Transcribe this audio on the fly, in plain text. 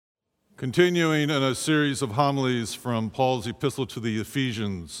Continuing in a series of homilies from Paul's epistle to the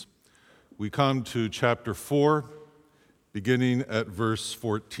Ephesians, we come to chapter 4, beginning at verse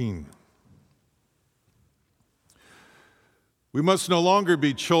 14. We must no longer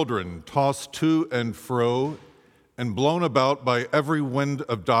be children, tossed to and fro and blown about by every wind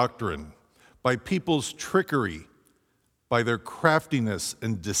of doctrine, by people's trickery, by their craftiness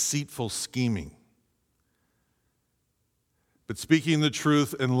and deceitful scheming. But speaking the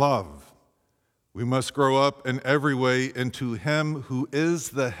truth in love, we must grow up in every way into Him who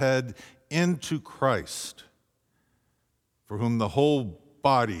is the head, into Christ, for whom the whole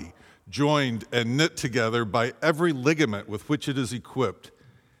body, joined and knit together by every ligament with which it is equipped,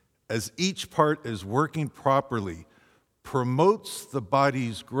 as each part is working properly, promotes the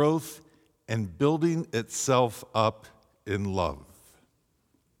body's growth and building itself up in love.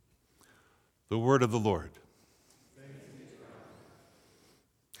 The word of the Lord.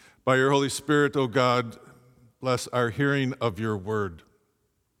 By your Holy Spirit, O God, bless our hearing of your word.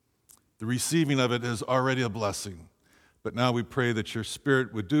 The receiving of it is already a blessing, but now we pray that your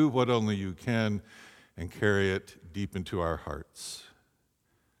Spirit would do what only you can and carry it deep into our hearts.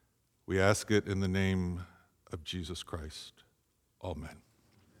 We ask it in the name of Jesus Christ. Amen.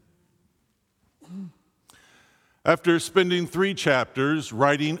 After spending 3 chapters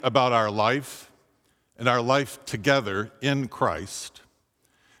writing about our life and our life together in Christ,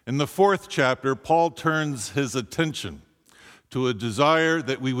 in the 4th chapter, Paul turns his attention to a desire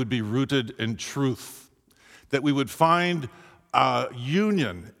that we would be rooted in truth, that we would find a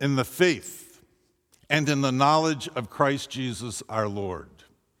union in the faith and in the knowledge of Christ Jesus our Lord,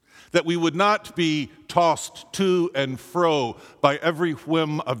 that we would not be tossed to and fro by every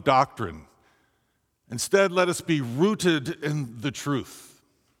whim of doctrine. Instead, let us be rooted in the truth.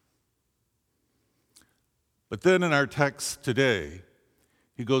 But then in our text today,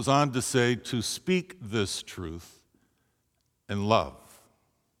 he goes on to say, to speak this truth in love.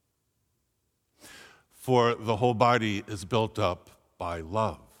 For the whole body is built up by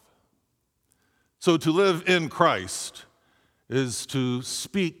love. So to live in Christ is to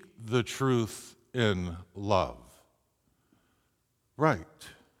speak the truth in love. Right.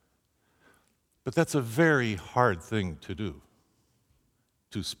 But that's a very hard thing to do,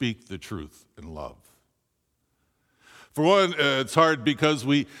 to speak the truth in love. For one, it's hard because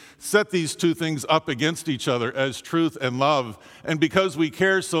we set these two things up against each other as truth and love, and because we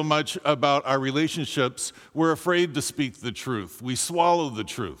care so much about our relationships, we're afraid to speak the truth. We swallow the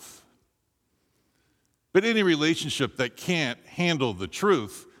truth. But any relationship that can't handle the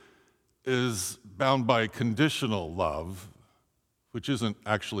truth is bound by conditional love, which isn't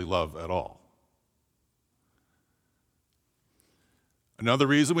actually love at all. Another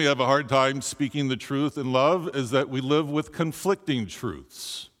reason we have a hard time speaking the truth in love is that we live with conflicting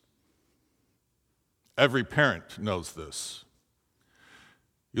truths. Every parent knows this.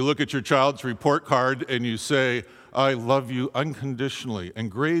 You look at your child's report card and you say, I love you unconditionally, and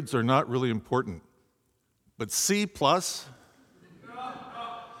grades are not really important. But C+,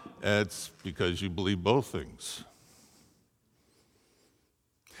 it's because you believe both things.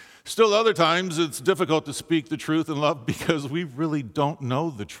 Still, other times, it's difficult to speak the truth in love because we really don't know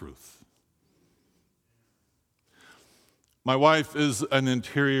the truth. My wife is an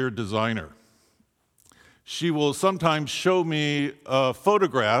interior designer. She will sometimes show me a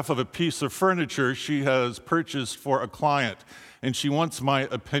photograph of a piece of furniture she has purchased for a client, and she wants my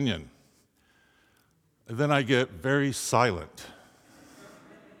opinion. And then I get very silent.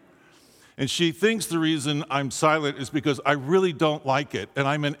 And she thinks the reason I'm silent is because I really don't like it, and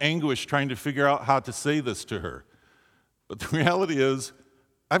I'm in anguish trying to figure out how to say this to her. But the reality is,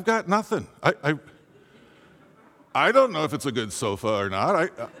 I've got nothing. I don't know if it's a good sofa or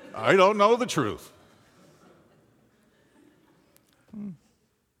not. I don't know the truth.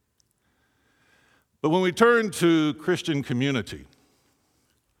 But when we turn to Christian community,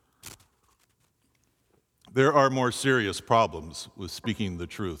 there are more serious problems with speaking the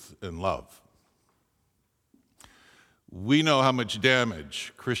truth in love. We know how much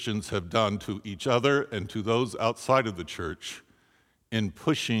damage Christians have done to each other and to those outside of the church in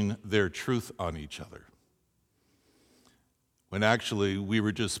pushing their truth on each other, when actually we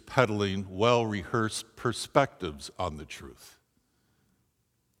were just peddling well-rehearsed perspectives on the truth.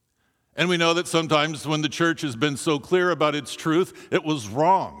 And we know that sometimes when the church has been so clear about its truth, it was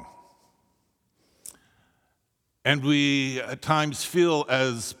wrong. And we at times feel,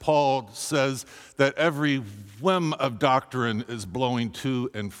 as Paul says, that every whim of doctrine is blowing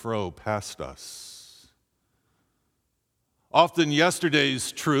to and fro past us. Often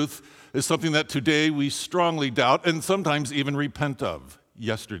yesterday's truth is something that today we strongly doubt and sometimes even repent of.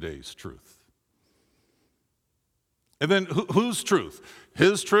 yesterday's truth. And then whose truth?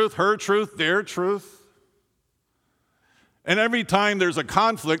 His truth, her truth, their truth? And every time there's a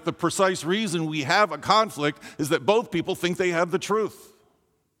conflict, the precise reason we have a conflict is that both people think they have the truth.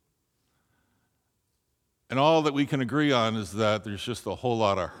 And all that we can agree on is that there's just a whole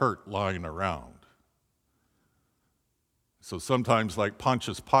lot of hurt lying around. So sometimes, like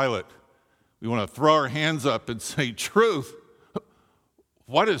Pontius Pilate, we want to throw our hands up and say, truth?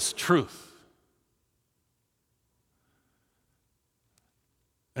 What is truth?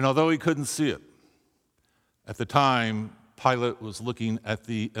 And although he couldn't see it, at the time, Pilate was looking at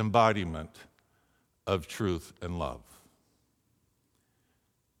the embodiment of truth and love.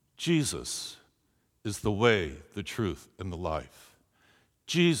 Jesus is the way, the truth, and the life.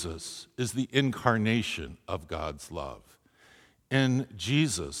 Jesus is the incarnation of God's love. In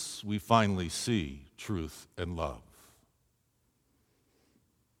Jesus, we finally see truth and love.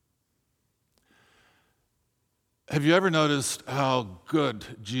 Have you ever noticed how good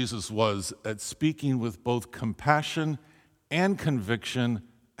Jesus was at speaking with both compassion and conviction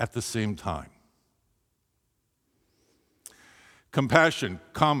at the same time? Compassion,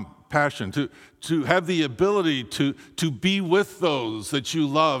 to have the ability to be with those that you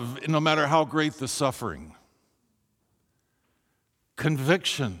love, no matter how great the suffering.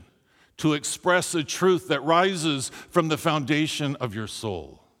 Conviction, to express a truth that rises from the foundation of your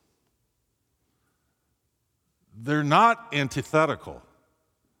soul. They're not antithetical,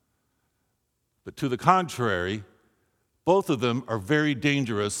 but to the contrary, both of them are very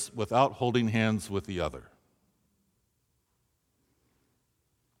dangerous without holding hands with the other.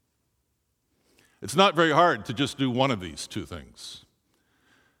 It's not very hard to just do one of these two things.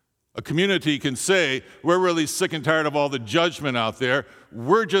 A community can say, we're really sick and tired of all the judgment out there.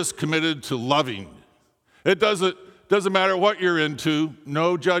 We're just committed to loving. It doesn't matter what you're into.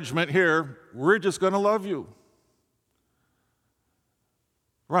 No judgment here. We're just going to love you.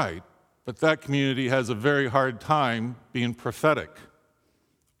 Right, but that community has a very hard time being prophetic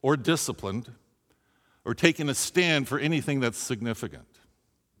or disciplined or taking a stand for anything that's significant.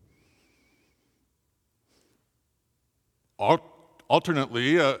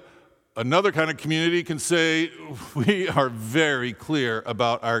 Alternately, another kind of community can say, we are very clear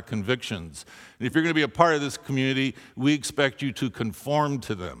about our convictions. And if you're going to be a part of this community, we expect you to conform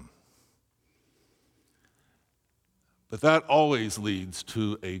to them. But that always leads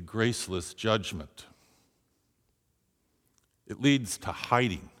to a graceless judgment. It leads to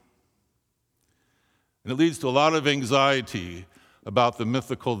hiding. And it leads to a lot of anxiety about the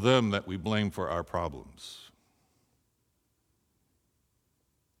mythical them that we blame for our problems.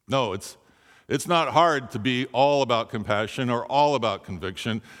 No, it's not hard to be all about compassion or all about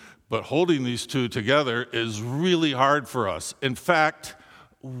conviction, but holding these two together is really hard for us. In fact,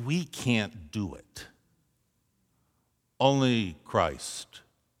 we can't do it. Only Christ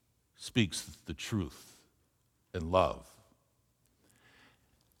speaks the truth in love.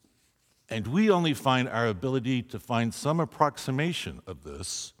 And we only find our ability to find some approximation of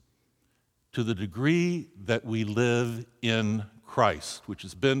this to the degree that we live in Christ, which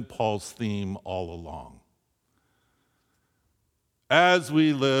has been Paul's theme all along. As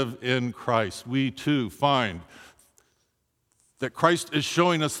we live in Christ, we too find that Christ is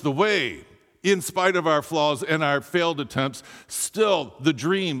showing us the way. In spite of our flaws and our failed attempts, still the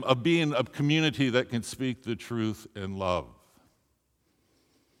dream of being a community that can speak the truth in love.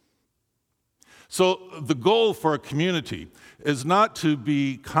 So the goal for a community is not to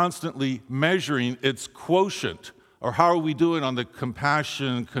be constantly measuring its quotient, or how are we doing on the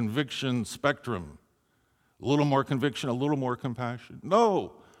compassion, conviction spectrum. A little more conviction, a little more compassion.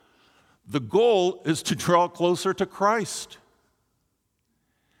 No, the goal is to draw closer to Christ.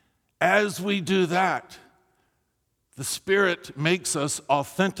 As we do that, the Spirit makes us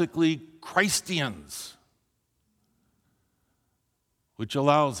authentically Christians, which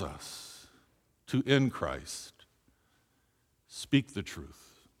allows us to, in Christ, speak the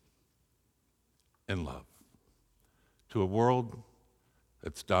truth in love to a world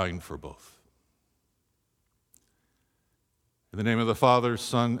that's dying for both. In the name of the Father,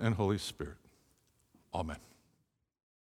 Son, and Holy Spirit, amen.